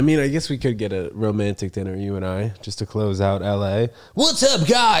I mean, I guess we could get a romantic dinner, you and I, just to close out LA. What's up,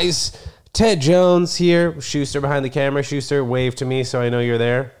 guys? Ted Jones here. Schuster behind the camera. Schuster, wave to me so I know you're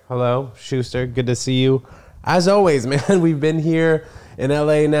there. Hello, Schuster. Good to see you. As always, man, we've been here in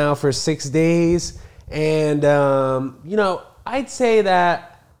LA now for 6 days. And, I'd say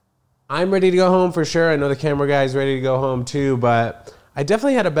that I'm ready to go home for sure. I know the camera guy's ready to go home too, but I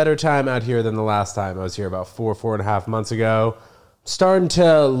definitely had a better time out here than the last time I was here about 4.5 months ago. Starting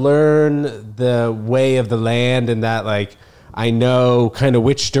to learn the way of the land and that, like, I know kind of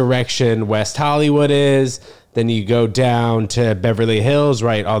which direction West Hollywood is. Then you go down to Beverly Hills,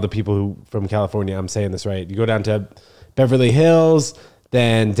 right? All the people who from California, I'm saying this right. You go down to Beverly Hills,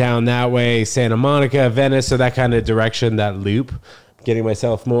 then down that way, Santa Monica, Venice, so that kind of direction, that loop. Getting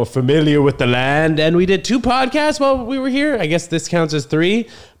myself more familiar with the land. And we did 2 podcasts while we were here. I guess this counts as 3,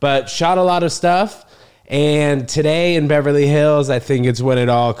 but shot a lot of stuff. And today in Beverly Hills, I think it's when it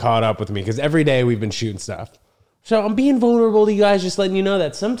all caught up with me, because every day we've been shooting stuff. So I'm being vulnerable to you guys, just letting you know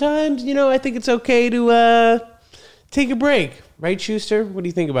that sometimes, I think it's okay to take a break. Right, Schuster? What do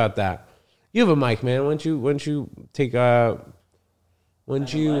you think about that? You have a mic, man. Why don't you take why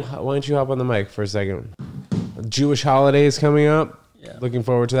don't you hop on the mic for a second? Jewish holidays coming up. Yeah. Looking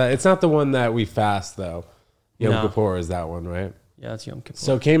forward to that. It's not the one that we fast though. Yom Kippur is that one, right? Yeah, it's Yom Kippur.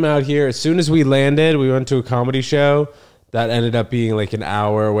 So came out here as soon as we landed. We went to a comedy show that ended up being like an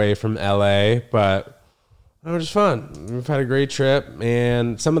hour away from LA, but it was fun. We've had a great trip,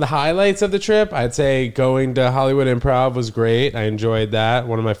 and some of the highlights of the trip, I'd say going to Hollywood Improv was great. I enjoyed that.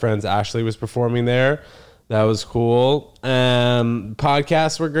 One of my friends, Ashley, was performing there. That was cool.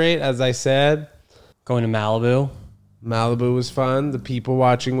 Podcasts were great, as I said. Going to Malibu. Malibu was fun. The people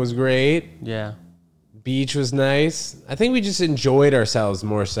watching was great. Yeah. Beach was nice. I think we just enjoyed ourselves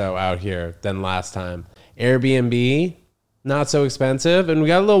more so out here than last time. Airbnb, not so expensive. And we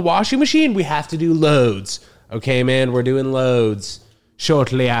got a little washing machine. We have to do loads. Okay, man, we're doing loads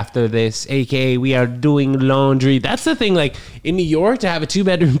shortly after this. AKA, we are doing laundry. That's the thing, like, in New York, to have a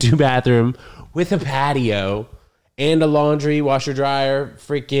 2-bedroom, 2-bathroom with a patio and a laundry, washer, dryer,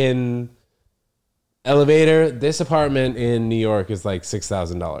 freaking elevator. This apartment in New York is like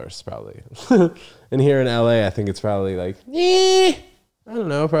 $6,000 probably. And here in LA, I think it's probably like, I don't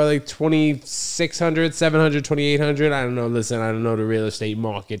know, probably like $2,600, $700, $2,800. I don't know. Listen, I don't know the real estate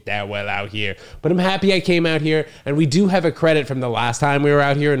market that well out here, but I'm happy I came out here, and we do have a credit from the last time we were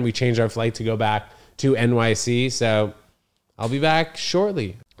out here, and we changed our flight to go back to NYC. So I'll be back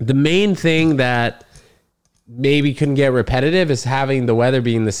shortly. The main thing that maybe couldn't get repetitive is having the weather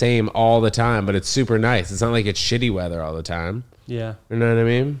being the same all the time, but it's super nice. It's not like it's shitty weather all the time. Yeah. You know what I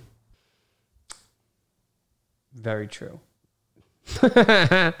mean? Very true. All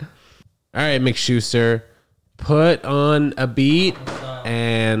right, Mick Schuster, put on a beat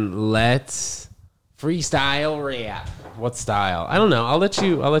and let's freestyle rap. What style? I don't know. I'll let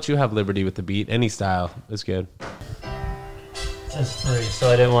you have liberty with the beat. Any style is good. It says free,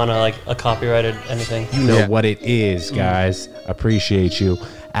 so I didn't want to like a copyrighted anything. You know what it is, guys. Appreciate you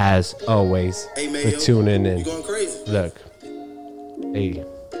as always for tuning in. You going crazy? Look, hey,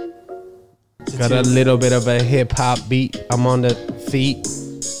 got a little bit of a hip hop beat. I'm on the feet.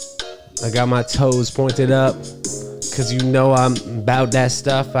 I got my toes pointed up, cause you know I'm about that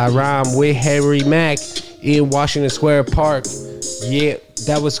stuff. I rhyme with Harry Mack in Washington Square Park. Yeah,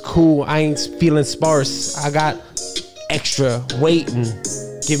 that was cool. I ain't feeling sparse. I got extra waiting.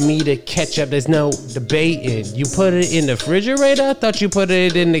 Give me the ketchup, there's no debating. You put it in the refrigerator? I thought you put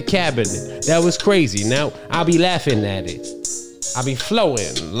it in the cabinet. That was crazy. Now I'll be laughing at it. I be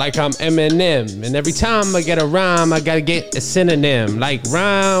flowing like I'm Eminem. And every time I get a rhyme, I gotta get a synonym. Like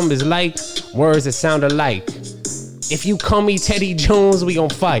rhyme is like words that sound alike. If you call me Teddy Jones, we gon'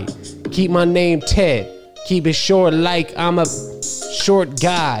 fight. Keep my name Ted. Keep it short like I'm a short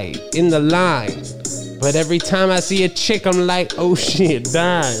guy in the line. But every time I see a chick, I'm like, oh shit,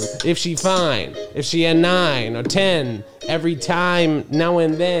 dime. If she fine, if she a 9 or 10. Every time, now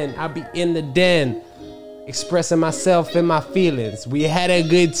and then, I be in the den, expressing myself and my feelings. We had a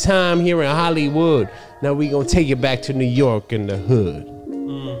good time here in Hollywood. Now we gonna take it back to New York in the hood.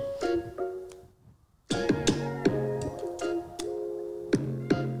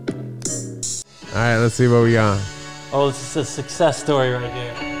 All right, let's see what we got. Oh, this is a success story right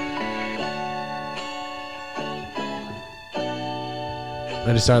here.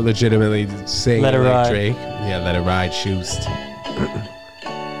 I just start legitimately singing Let It like Ride. Drake. Yeah, let it ride, Schust.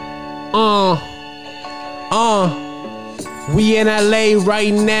 We in LA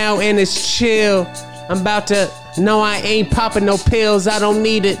right now and it's chill. I'm about to No, I ain't popping no pills, I don't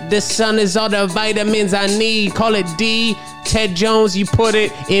need it. The sun is all the vitamins I need. Call it D, Ted Jones, you put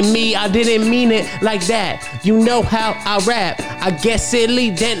it in me. I didn't mean it like that. You know how I rap. I get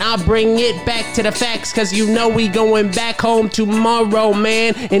silly, then I bring it back to the facts. Cause you know we going back home tomorrow,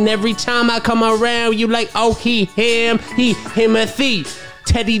 man. And every time I come around, you like, oh, he, him, a thief.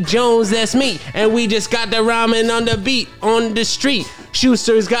 Teddy Jones, that's me. And we just got the rhyming on the beat, on the street.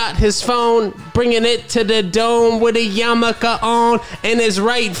 Schuster's got his phone, bringing it to the dome with a yarmulke on and his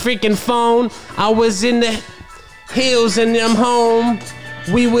right freaking phone. I was in the hills and I'm home.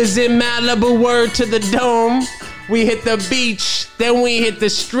 We was in Malibu, word to the dome. We hit the beach, then we hit the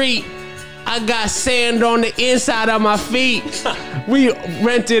street. I got sand on the inside of my feet. We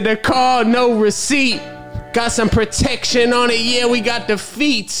rented a car, no receipt. Got some protection on it, yeah, we got the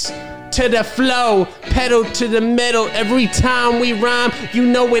feet. To the flow, pedal to the metal. Every time we rhyme, you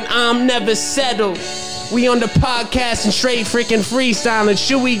know when I'm never settled. We on the podcast and straight freaking freestyling.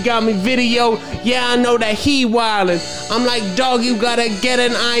 Chewy got me video, yeah, I know that he wildin'. I'm like, dog, you gotta get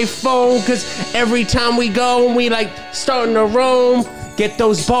an iPhone. Cause every time we go and we like starting to roam, get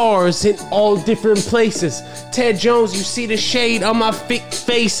those bars in all different places. Ted Jones, you see the shade on my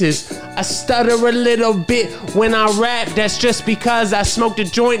faces. I stutter a little bit when I rap. That's just because I smoked a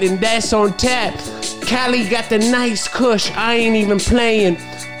joint and that's on tap. Cali got the nice kush, I ain't even playing.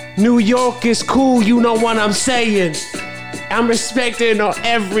 New York is cool, you know what I'm saying. I'm respected on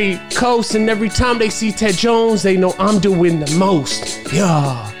every coast, and every time they see Ted Jones, they know I'm doing the most.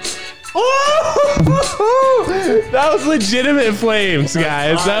 Yeah. That was legitimate flames,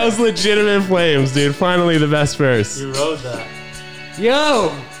 guys. That was legitimate flames, dude. Finally, the best verse. You wrote that.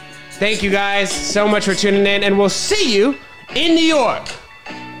 Yo, thank you guys so much for tuning in, and we'll see you in New York.